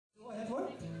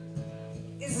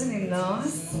Isn't he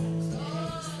nice?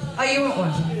 Oh, you want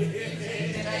one? Can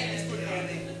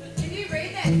you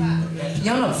read that part?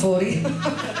 You're not 40.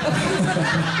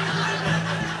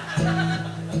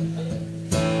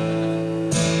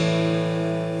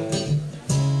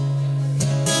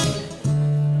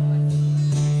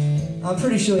 I'm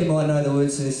pretty sure you might know the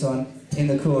words to this one in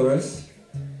the chorus.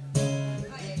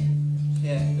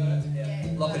 Yeah, got it? Yeah.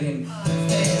 Lock it in.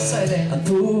 So then. I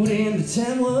pulled into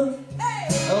Tamworth.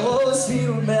 I was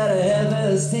feeling better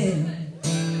ever since.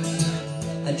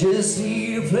 I just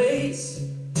need a place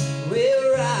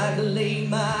where I can lay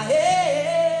my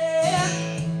head.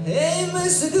 Hey,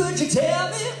 Mr. Could you tell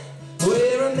me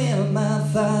where a man might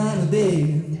find a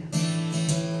bed?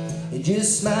 He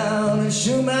just smiled and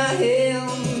shook my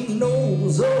hand.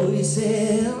 Knows all he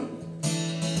said.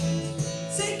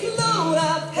 Take a load,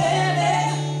 I've had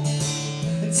it.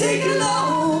 Take a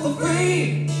load for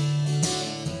free.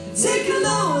 Take a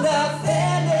load, I've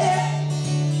had it.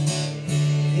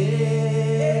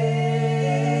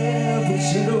 Yeah, put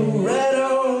your load right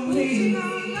on me.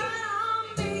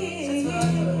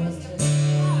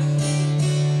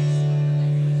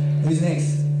 Who's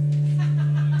next?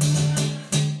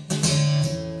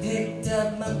 Picked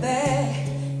up my bag.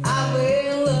 I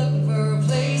went looking for a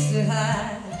place to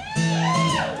hide.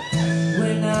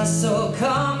 When I saw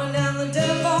coming down the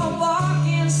telephone,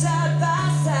 walking side by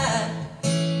side,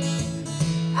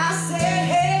 I said,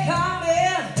 hey, come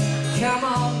in. Come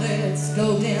on, let's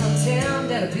go downtown,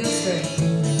 down to Peel Street.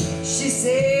 She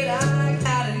said, I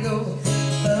gotta go,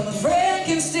 but my friend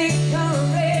can stick on a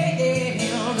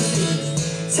reggae on the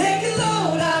beach. Take a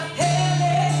load, I've had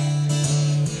it.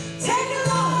 Take a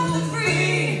load for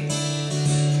free.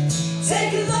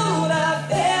 Take a load,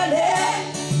 I've had it.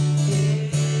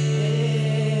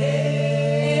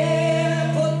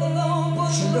 Yeah, put the load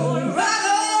right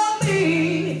on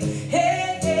me.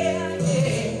 Hey, yeah,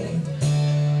 yeah.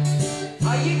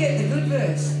 Oh, you get the good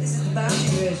verse. This is the bouncy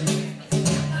version.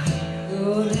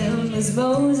 Go down, Miss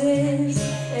Moses.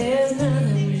 There's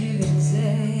nothing you can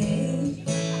say.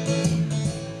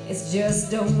 It's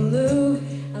just don't look.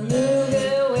 I look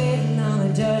at waiting on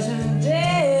a judgment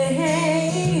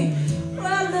day.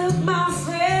 Well, look, my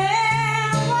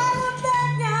friend, what of that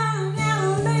young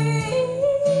Emily?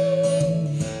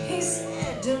 He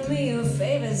said, do me a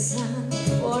favor, son.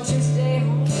 Won't you stay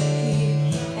home with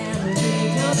me and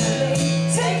read on the lake?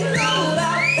 Take a load,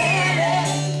 I've had it.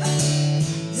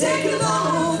 Take a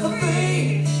load for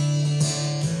free.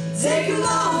 Take a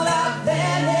load, I've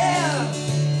had it.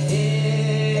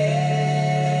 Yeah,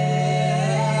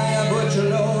 put your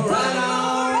load right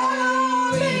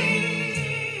on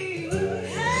me. Put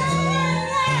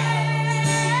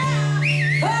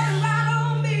it right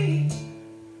on me.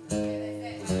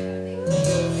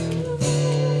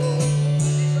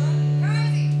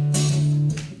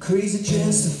 Crazy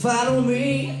just to follow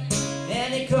me,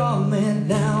 and he called me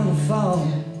down the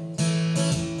phone.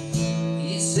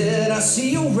 He said, I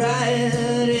see you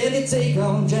riding if you take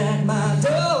on Jack my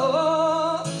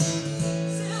door.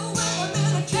 Said, well, I'm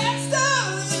in a cat store,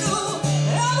 you know,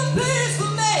 have a place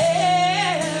for me.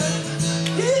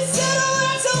 He said, oh,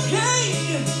 that's okay,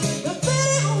 but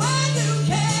baby, when you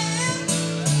can,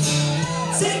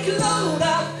 take a load,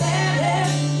 I've had it.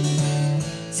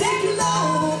 Take a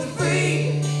load for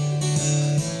free.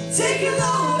 Take a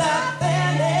load, I've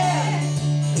had it.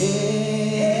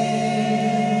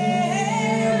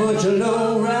 Yeah, put your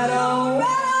load right on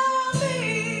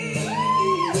me.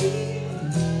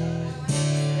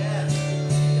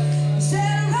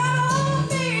 Set it right on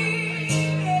me.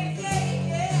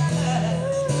 Yeah.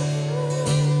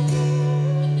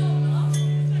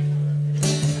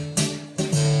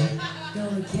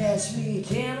 Gonna catch me a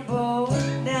cannonball.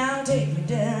 Now take me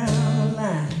down the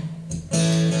line.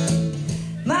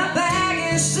 My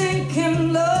bag is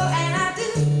sinking low, and I do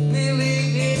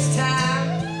believe it's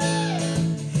time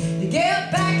to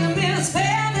get back to Miss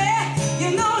Fanny.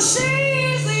 You know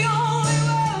she's the only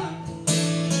one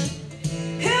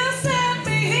who sent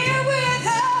me here with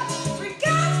her.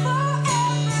 Regards for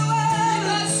everyone.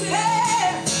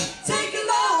 Hey, take a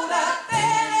load, I've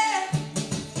had it.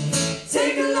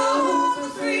 Take a load for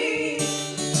free.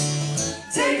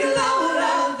 Take a load,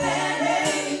 I've had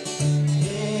it.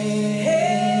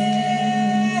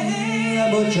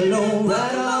 Yeah, put your load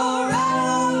right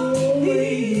on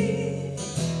me.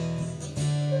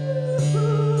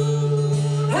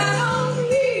 Right on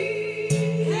me.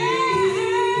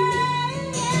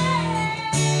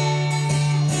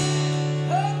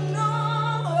 Oh, no.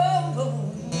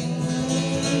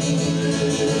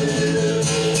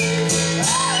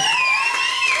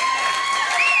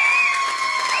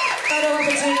 Another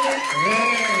opportunity.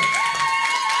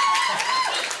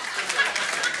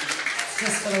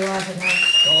 for the wife at home.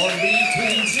 Gone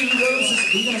between two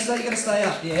roses. You're gonna stay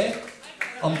up, yeah?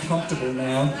 I'm comfortable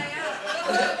now.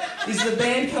 Is the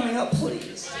band coming up,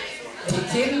 please? Are you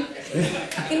kidding?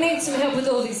 You need some help with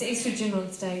all this estrogen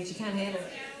on stage. You can't handle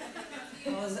it.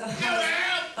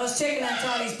 I was checking how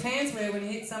tight his pants were when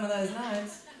he hit some of those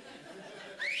notes.